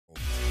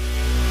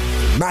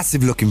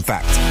Massive look, in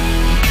fact.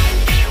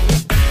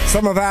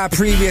 Some of our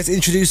previous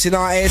introducing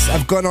artists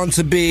have gone on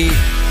to be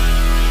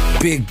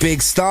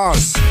big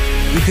stars.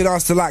 You could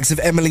ask the likes of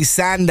Emily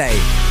Sandé.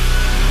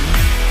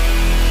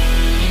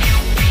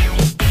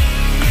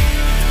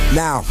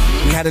 Now,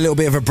 we had a little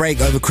bit of a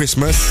break over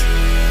Christmas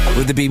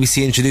with the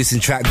BBC introducing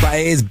track, but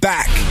it is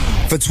back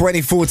for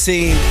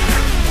 2014,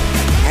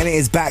 and it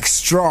is back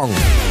strong.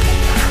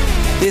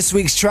 This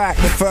week's track,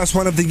 the first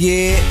one of the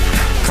year,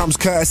 comes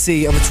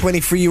courtesy of a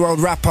 23-year-old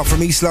rapper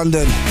from East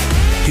London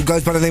who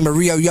goes by the name of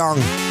Rio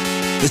Young.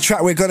 The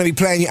track we're going to be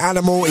playing, Your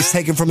Animal, is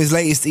taken from his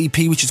latest EP,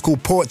 which is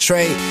called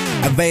Portrait,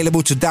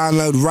 available to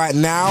download right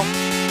now.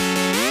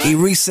 He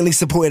recently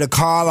supported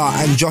Akala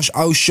and Josh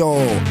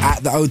Oshaw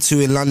at the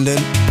O2 in London,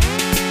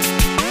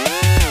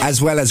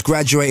 as well as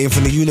graduating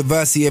from the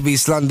University of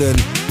East London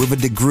with a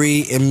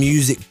degree in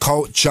music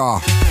culture.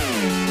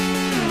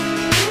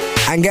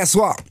 And guess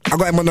what? I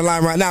got him on the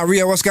line right now.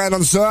 Rio, what's going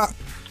on, sir?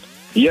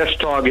 Yes,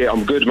 Target.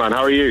 I'm good, man.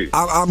 How are you?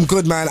 I'm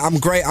good, man. I'm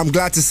great. I'm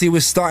glad to see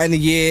we're starting the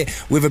year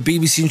with a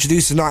BBC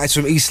introducing artist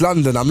from East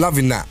London. I'm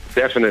loving that.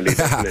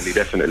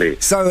 Definitely.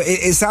 So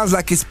it sounds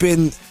like it's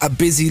been a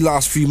busy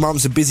last few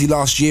months, a busy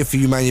last year for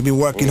you, man. You've been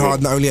working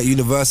hard not only at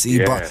university,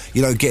 but,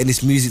 you know, getting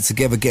this music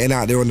together, getting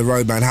out there on the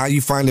road, man. How were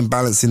you finding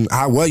balancing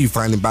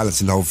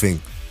the whole thing?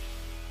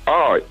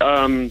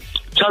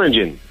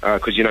 Challenging,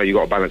 because, you know, you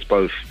got to balance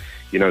both,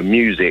 you know,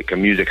 music,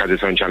 and music has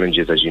its own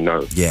challenges, as you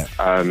know. Yeah.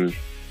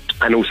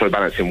 And also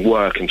balancing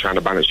work and trying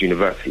to balance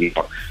university.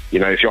 But, you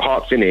know, if your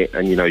heart's in it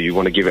and, you know, you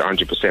want to give it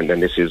 100%,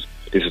 then this is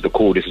the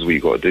call. This is what you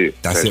got to do.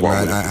 That's it,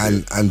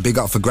 man. And big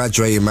up for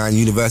graduating, man.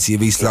 University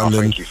of East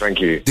London.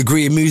 Thank you.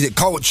 Degree in music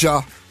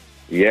culture.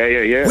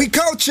 Yeah. We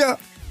culture.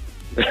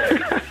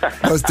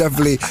 Most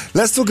definitely.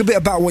 Let's talk a bit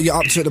about what you're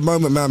up to at the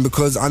moment, man,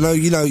 because I know,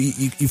 you know,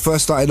 you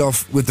first started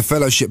off with the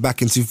fellowship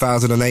back in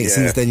 2008.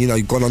 Since then, you know,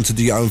 you've gone on to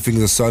do your own thing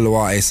as a solo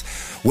artist.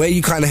 Where are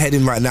you kind of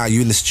heading right now?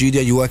 You in the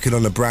studio? You working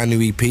on a brand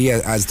new EP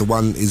as the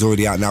one is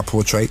already out now,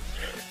 Portrait?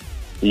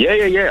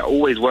 Yeah.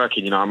 Always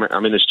working. You know,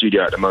 I'm in the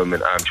studio at the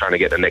moment. I'm trying to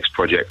get the next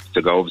project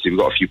to go. Obviously, we've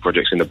got a few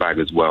projects in the bag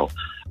as well.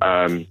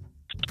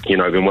 You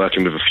know, I've been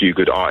working with a few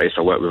good artists.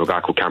 I work with a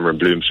guy called Cameron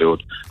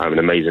Bloomfield, an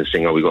amazing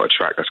singer. We got a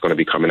track that's going to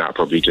be coming out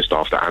probably just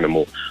after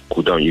Animal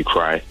called Don't You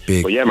Cry.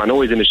 Big. But yeah, man,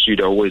 always in the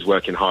studio, always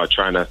working hard,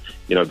 trying to,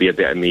 you know, be a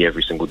bit of me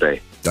every single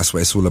day. That's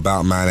what it's all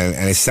about, man.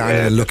 And it's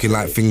sounding and looking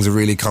like things are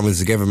really coming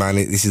together, man.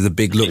 This is a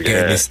big look,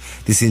 getting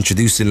this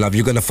introducing love.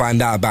 You're going to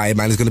find out about it,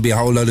 man. There's going to be a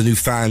whole load of new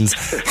fans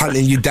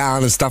hunting you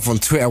down and stuff on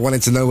Twitter, wanting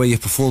to know where you're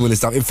performing and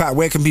stuff. In fact,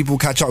 where can people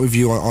catch up with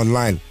you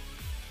online?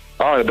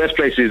 Oh, the best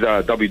place is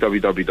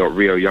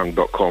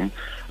www.rioyoung.com.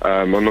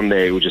 And on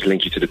there, it will just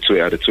link you to the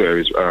Twitter. The Twitter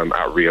is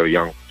at Rio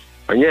Young.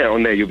 And yeah,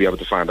 on there, you'll be able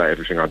to find out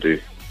everything I do.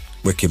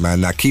 Wicked,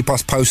 man. Now, keep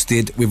us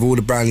posted with all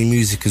the brand new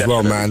music as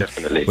well, man.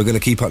 Definitely. We're going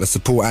to keep up the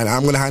support. And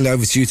I'm going to hand it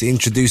over to you to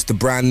introduce the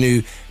brand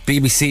new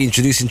BBC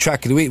introducing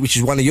track of the week, which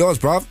is one of yours,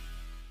 bruv.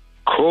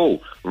 Cool.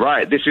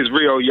 Right, this is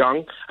Rio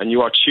Young, and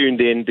you are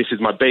tuned in. This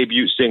is my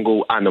debut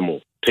single,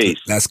 Animal.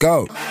 Peace. Let's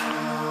go.